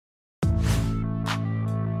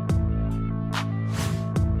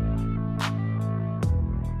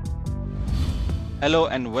Hello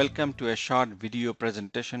and welcome to a short video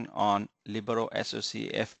presentation on Libero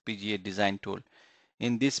SoC FPGA design tool.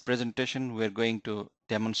 In this presentation, we're going to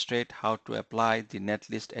demonstrate how to apply the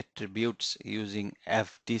netlist attributes using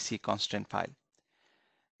FDC constraint file.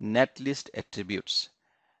 Netlist attributes.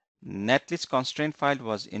 Netlist constraint file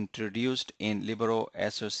was introduced in Libero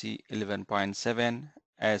SoC 11.7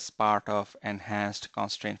 as part of enhanced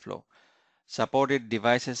constraint flow. Supported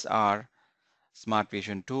devices are Smart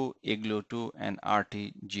Vision 2, Igloo 2, and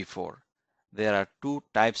RTG4. There are two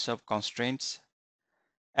types of constraints: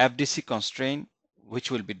 FDC constraint, which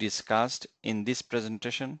will be discussed in this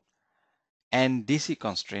presentation, and DC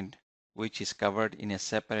constraint, which is covered in a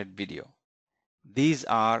separate video. These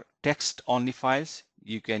are text-only files.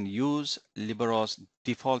 You can use Libero's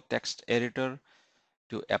default text editor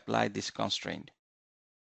to apply this constraint.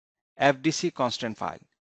 FDC constraint file.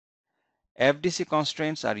 FDC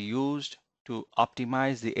constraints are used to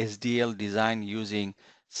optimize the SDL design using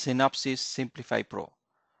Synopsys Simplify Pro.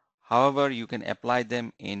 However, you can apply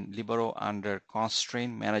them in Libero under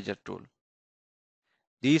Constraint Manager tool.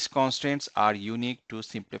 These constraints are unique to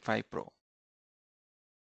Simplify Pro.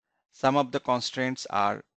 Some of the constraints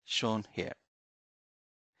are shown here.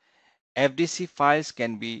 FDC files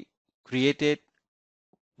can be created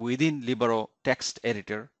within Libero text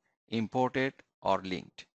editor, imported or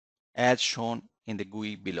linked, as shown in the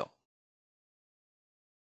GUI below.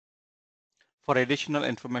 For additional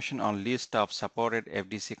information on list of supported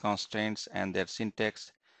FDC constraints and their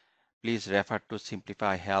syntax, please refer to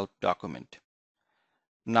Simplify Help document.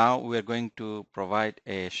 Now we are going to provide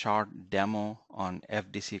a short demo on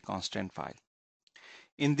FDC constraint file.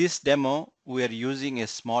 In this demo, we are using a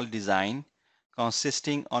small design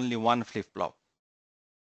consisting only one flip-flop.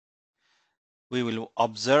 We will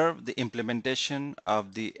observe the implementation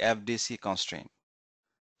of the FDC constraint.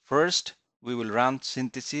 First, we will run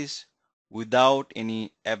synthesis without any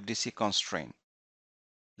FDC constraint.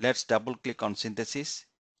 Let's double click on synthesis.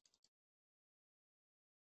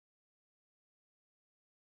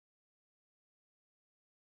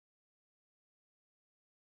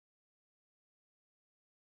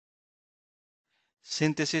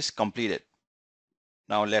 Synthesis completed.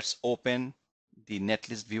 Now let's open the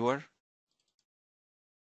netlist viewer.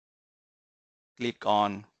 Click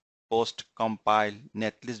on post compile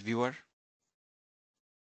netlist viewer.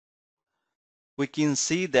 We can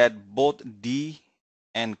see that both D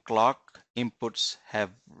and clock inputs have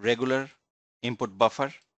regular input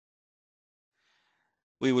buffer.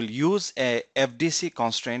 We will use a FDC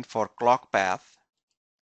constraint for clock path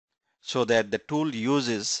so that the tool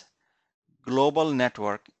uses global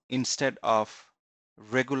network instead of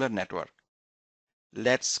regular network.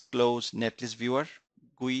 Let's close netlist viewer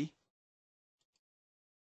GUI.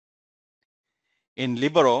 In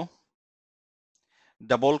Libero,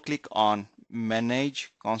 double click on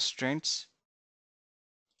manage constraints.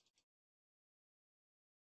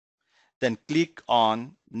 Then click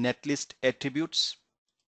on netlist attributes.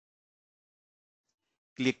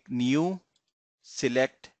 Click new,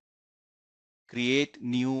 select create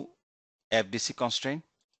new FDC constraint.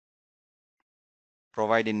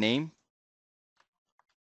 Provide a name.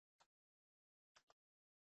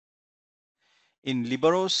 In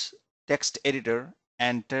Libero's text editor,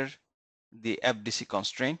 enter the FDC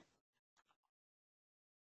constraint.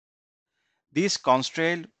 This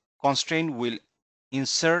constraint will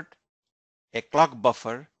insert a clock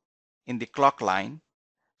buffer in the clock line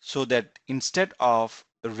so that instead of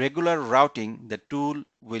regular routing, the tool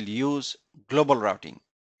will use global routing.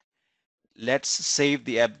 Let's save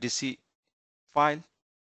the FDC file.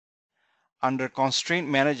 Under Constraint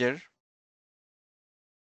Manager,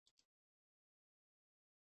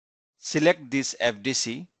 select this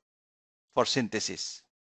FDC for synthesis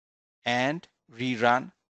and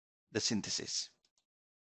rerun the synthesis.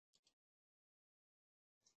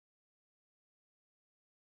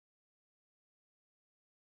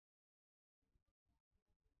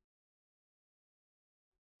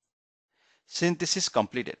 Synthesis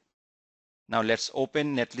completed. Now let's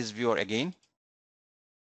open netlist viewer again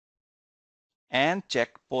and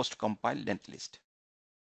check post compile netlist.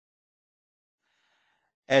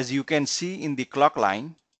 As you can see in the clock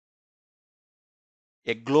line,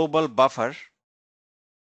 a global buffer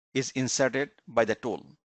is inserted by the tool,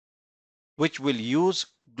 which will use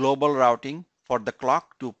global routing for the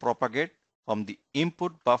clock to propagate from the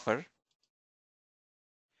input buffer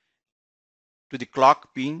to the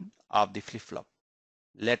clock pin of the flip-flop.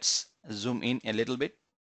 Let's zoom in a little bit.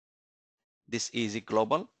 This is a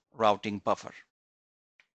global routing buffer.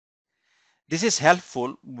 This is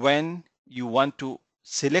helpful when you want to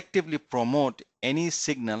selectively promote any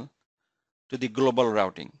signal to the global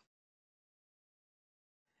routing.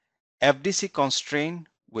 FDC constraint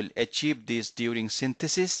will achieve this during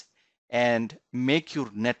synthesis and make your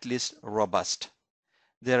netlist robust.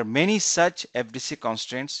 There are many such FDC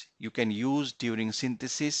constraints you can use during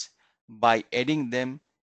synthesis by adding them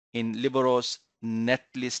in Libero's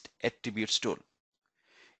netlist attributes tool.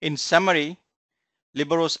 In summary,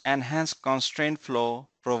 Libero's enhanced constraint flow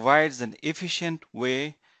provides an efficient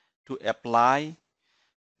way to apply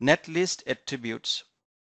netlist attributes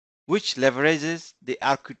which leverages the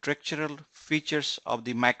architectural features of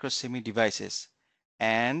the microsemi devices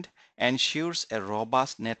and ensures a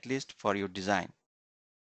robust netlist for your design.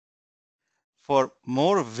 For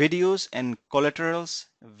more videos and collaterals,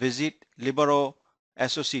 visit Libero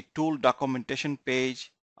SoC tool documentation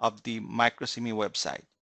page of the Microsemi website.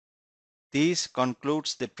 This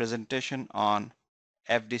concludes the presentation on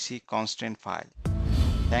FDC constraint file.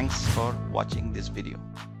 Thanks for watching this video.